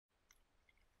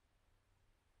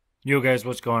Yo guys,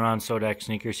 what's going on? Sodak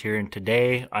Sneakers here, and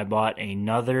today I bought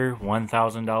another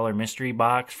 $1,000 mystery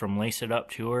box from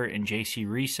LACEITUPTOUR and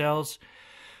JCRESELLS.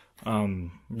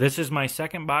 This is my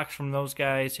second box from those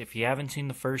guys. If you haven't seen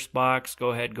the first box,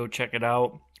 go ahead, go check it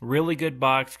out. Really good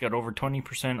box, got over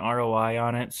 20% ROI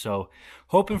on it, so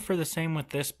hoping for the same with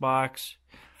this box.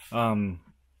 Got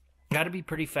to be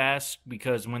pretty fast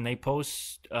because when they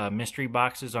post mystery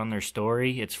boxes on their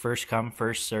story, it's first come,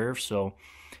 first serve, so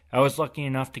I was lucky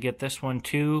enough to get this one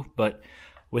too. But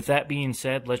with that being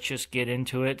said, let's just get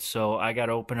into it. So I got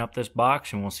to open up this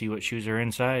box and we'll see what shoes are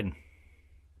inside.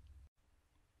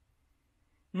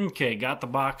 Okay, got the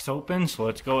box open, so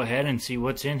let's go ahead and see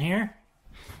what's in here.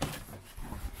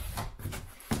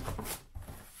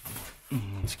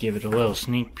 Let's give it a little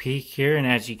sneak peek here, and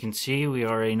as you can see, we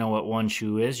already know what one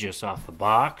shoe is just off the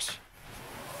box.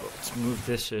 Let's move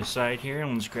this to the side here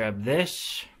and let's grab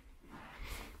this.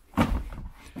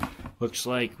 Looks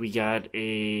like we got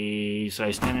a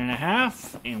size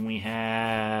 10.5, and we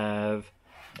have,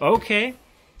 okay,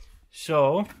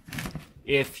 so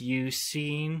if you've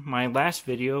seen my last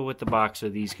video with the box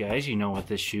of these guys, you know what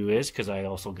this shoe is because I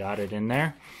also got it in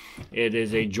there. It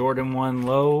is a Jordan 1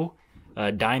 Low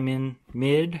Diamond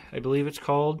Mid, I believe it's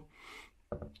called.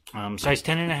 Size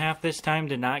 10.5 this time.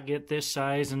 Did not get this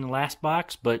size in the last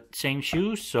box, but same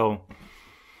shoe. So,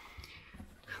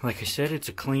 like I said, it's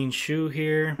a clean shoe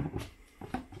here.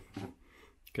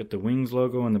 Got the Wings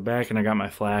logo in the back, and I got my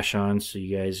flash on, so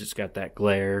you guys, it's got that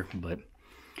glare. But,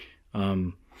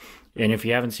 and if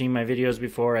you haven't seen my videos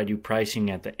before, I do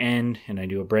pricing at the end, and I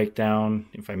do a breakdown.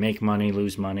 If I make money,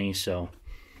 lose money. So,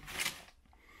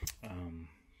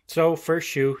 first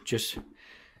shoe, just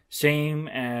same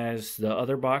as the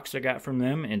other box I got from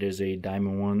them. It is a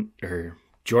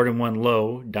Jordan 1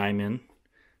 Low Diamond.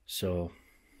 So,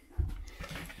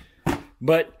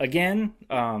 but again,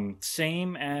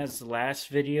 same as the last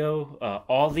video.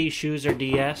 All these shoes are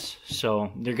DS,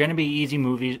 so they're going to be easy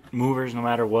movers no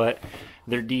matter what.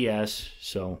 They're DS.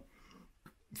 So,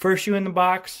 first shoe in the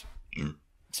box,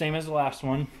 same as the last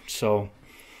one. So,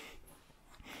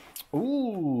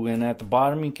 ooh, and at the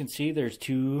bottom you can see there's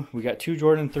we got two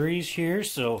Jordan 3s here.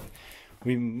 So,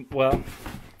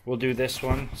 we'll do this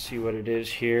one, see what it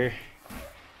is here.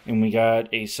 And we got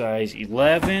a size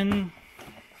 11.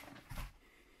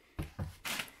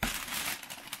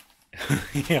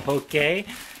 Yeah, okay.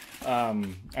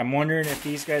 I'm wondering if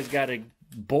these guys got a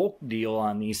bulk deal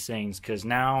on these things, because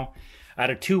now out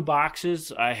of 2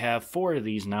 boxes I have 4 of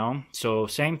these now. So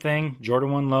same thing,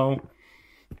 Jordan 1 Low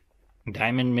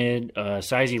Diamond Mid,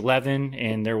 size 11,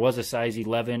 and there was a size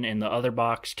 11 in the other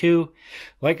box too.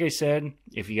 Like I said,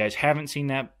 if you guys haven't seen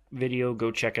that video,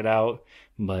 go check it out.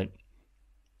 But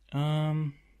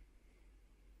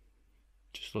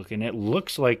just looking, it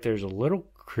looks like there's a little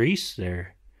crease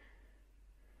there.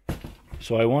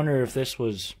 So I wonder if this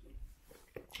was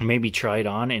maybe tried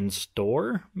on in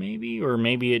store, maybe, or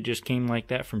maybe it just came like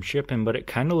that from shipping, but it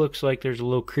kind of looks like there's a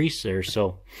little crease there.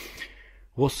 So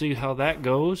we'll see how that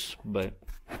goes, but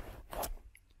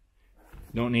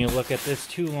don't need to look at this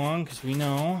too long because we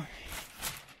know.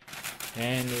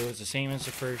 And it was the same as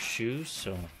the first shoe,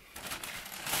 so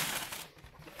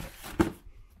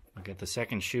look at the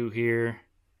second shoe here.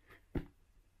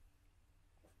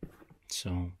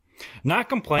 So, not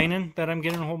complaining that I'm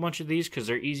getting a whole bunch of these because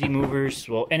they're easy movers.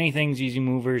 Well, anything's easy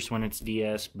movers when it's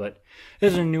DS, but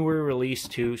this is a newer release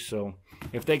too, so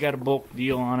if they got a bulk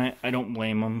deal on it, I don't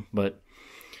blame them. But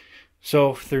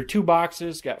so they're 2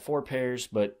 boxes, got 4 pairs,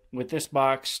 but with this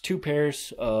box, 2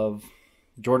 pairs of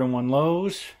Jordan 1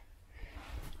 Lows,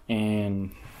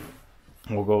 and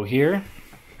we'll go here.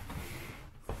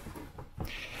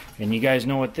 And you guys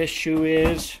know what this shoe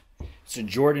is. It's a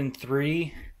Jordan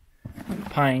 3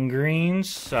 Pine Greens,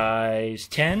 size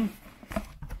 10.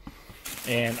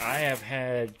 And I have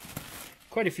had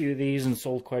quite a few of these and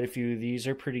sold quite a few of these.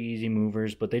 They're pretty easy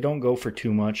movers, but they don't go for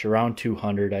too much, around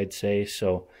 200 I'd say.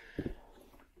 So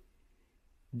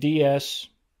DS.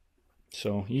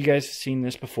 So you guys have seen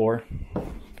this before.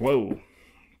 Whoa.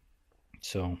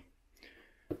 So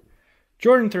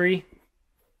Jordan 3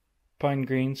 Pine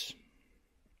Greens.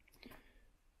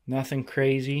 Nothing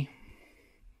crazy.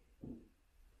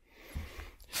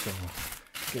 So,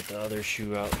 get the other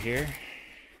shoe out here.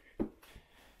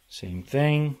 Same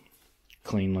thing.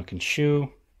 Clean looking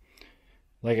shoe.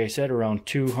 Like I said, around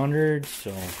 200.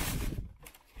 So,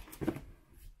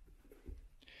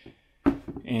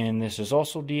 and this is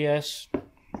also DS.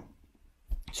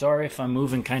 Sorry if I'm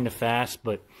moving kind of fast,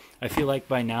 but I feel like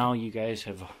by now you guys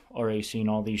have already seen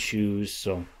all these shoes.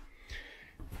 So,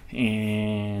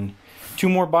 and 2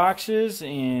 more boxes,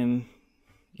 and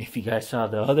If you guys saw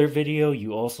the other video,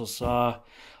 you also saw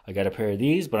I got a pair of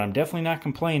these, but I'm definitely not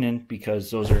complaining because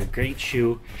those are a great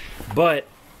shoe. But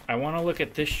I want to look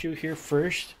at this shoe here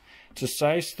first. It's a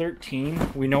size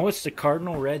 13. We know it's the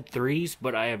Cardinal Red 3s,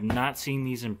 but I have not seen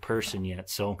these in person yet.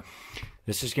 So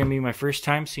this is going to be my first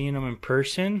time seeing them in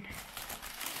person.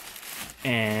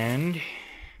 And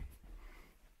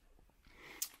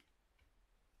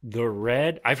the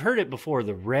red, I've heard it before.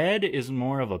 The red is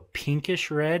more of a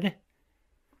pinkish red.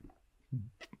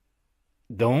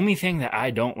 The only thing that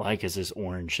I don't like is this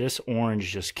orange. This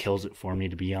orange just kills it for me,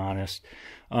 to be honest.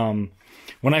 When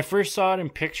I first saw it in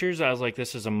pictures, I was like,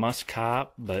 this is a must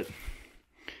cop. But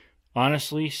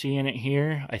honestly, seeing it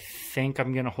here, I think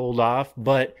I'm going to hold off.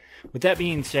 But with that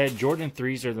being said, Jordan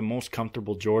 3s are the most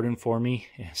comfortable Jordan for me.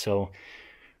 So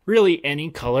really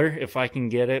any color, if I can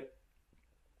get it,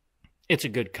 it's a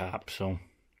good cop. So,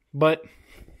 but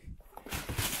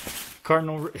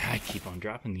Cardinal, I keep on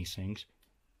dropping these things.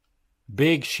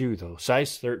 Big shoe though,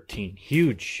 size 13,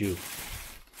 huge shoe.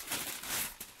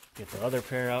 Get the other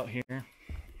pair out here.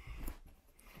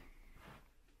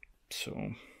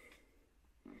 So,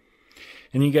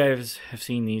 and you guys have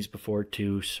seen these before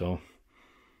too, so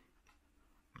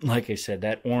like I said,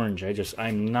 that orange,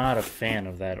 I'm not a fan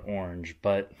of that orange,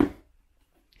 but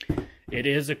it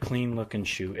is a clean looking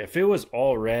shoe. If it was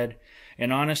all red,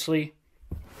 and honestly,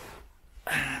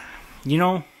 you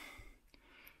know,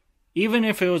 even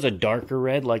if it was a darker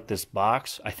red like this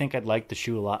box, I think I'd like the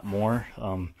shoe a lot more.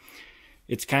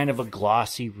 It's kind of a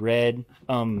glossy red.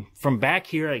 From back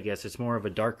here, I guess it's more of a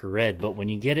darker red, but when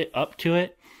you get it up to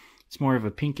it, it's more of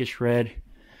a pinkish red.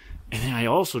 And then I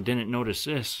also didn't notice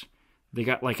this. They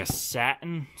got like a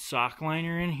satin sock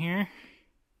liner in here.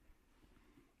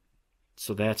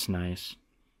 So that's nice.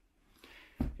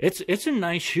 It's a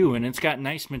nice shoe, and it's got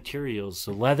nice materials.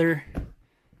 The leather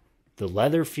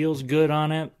feels good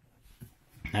on it.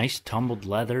 Nice tumbled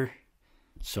leather.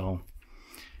 So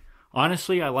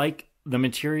honestly, I like the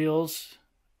materials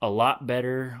a lot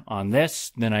better on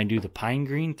this than I do the pine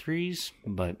green 3s.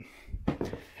 But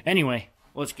anyway,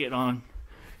 let's get on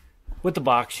with the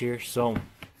box here. So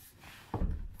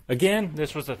again,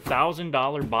 this was a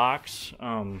 $1,000 box.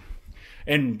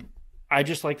 And I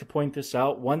just like to point this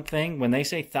out. One thing, when they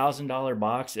say $1,000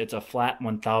 box, it's a flat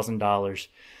 $1,000.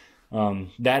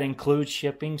 That includes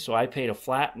shipping, so I paid a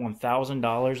flat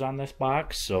 $1,000 on this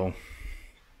box. So,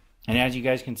 and as you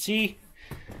guys can see,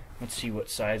 let's see what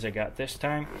size I got this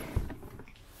time.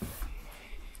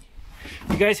 If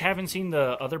you guys haven't seen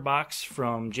the other box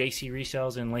from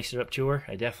JCRESELLS and Lace It Up Tour,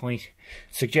 I definitely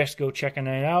suggest go checking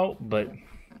it out. But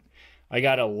I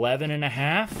got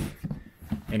 11.5,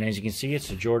 and as you can see, it's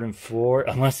a Jordan 4,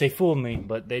 unless they fooled me,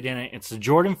 but they didn't. It's the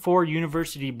Jordan 4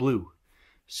 University Blue.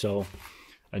 So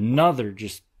another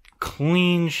just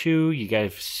clean shoe. You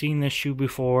guys have seen this shoe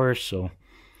before, so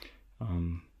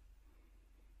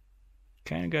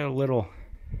kind of got a little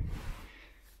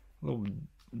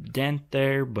dent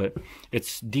there, but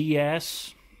it's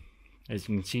DS. As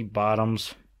you can see,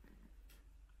 bottoms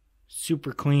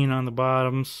super clean on the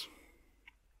bottoms.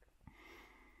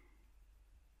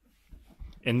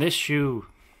 And this shoe,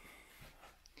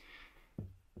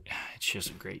 it's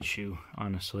just a great shoe,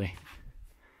 honestly.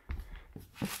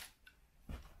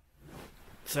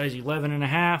 Size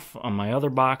 11.5. On my other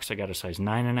box, I got a size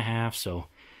 9.5. So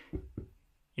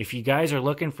if you guys are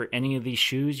looking for any of these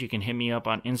shoes, you can hit me up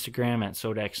on Instagram at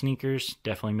Sodak Sneakers.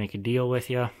 Definitely make a deal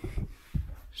with you.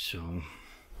 So,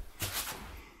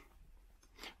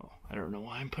 oh, I don't know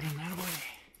why I'm putting that away.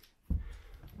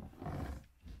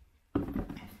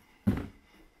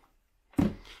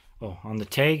 Oh, on the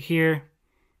tag here,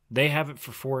 they have it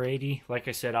for $480. Like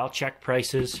I said, I'll check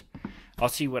prices. I'll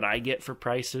see what I get for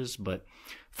prices, but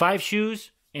 5 shoes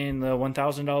in the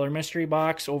 $1,000 mystery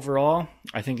box overall,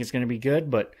 I think it's going to be good,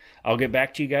 but I'll get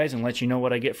back to you guys and let you know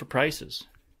what I get for prices.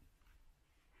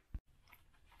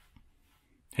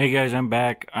 Hey guys, I'm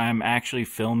back. I'm actually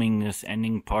filming this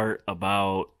ending part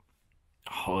about,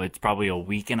 it's probably a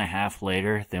week and a half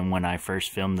later than when I first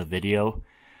filmed the video.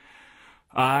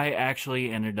 I actually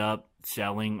ended up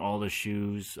selling all the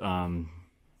shoes.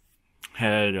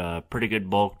 Had a pretty good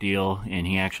bulk deal, and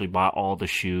he actually bought all the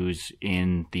shoes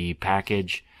in the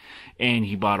package, and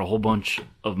he bought a whole bunch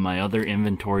of my other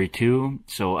inventory too.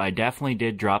 So I definitely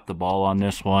did drop the ball on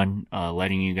this one,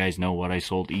 letting you guys know what I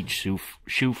sold each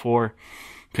shoe for,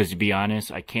 because to be honest,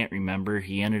 I can't remember.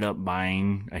 He ended up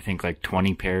buying, I think, like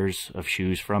 20 pairs of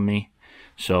shoes from me.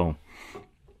 So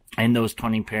in those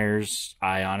 20 pairs,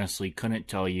 I honestly couldn't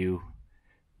tell you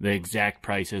the exact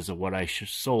prices of what I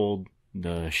sold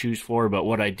the shoes for, but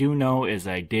what I do know is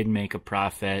I did make a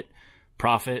profit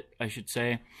profit, I should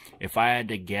say. If I had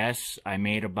to guess, I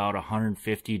made about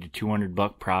 150 to 200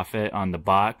 buck profit on the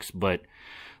box, but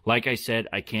like I said,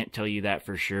 I can't tell you that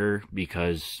for sure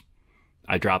because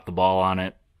I dropped the ball on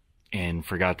it and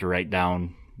forgot to write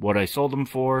down what I sold them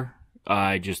for.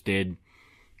 I just did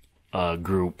a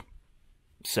group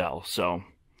sell. So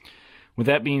with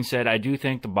that being said, I do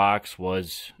think the box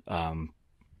was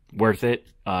worth it.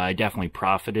 I definitely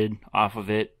profited off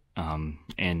of it.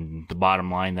 And the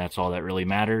bottom line, that's all that really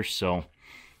matters. So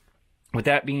with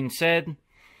that being said,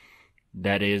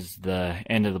 that is the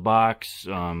end of the box.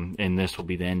 And this will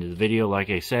be the end of the video. Like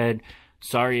I said,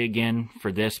 sorry again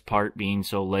for this part being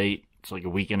so late. It's like a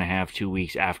week and a half, 2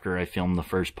 weeks after I filmed the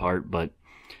first part, but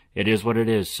it is what it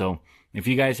is. So if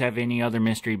you guys have any other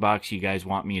mystery box you guys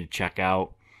want me to check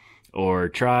out or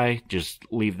try,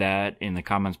 just leave that in the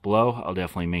comments below. I'll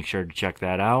definitely make sure to check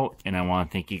that out. And I want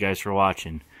to thank you guys for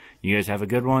watching. You guys have a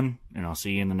good one, and I'll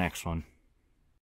see you in the next one.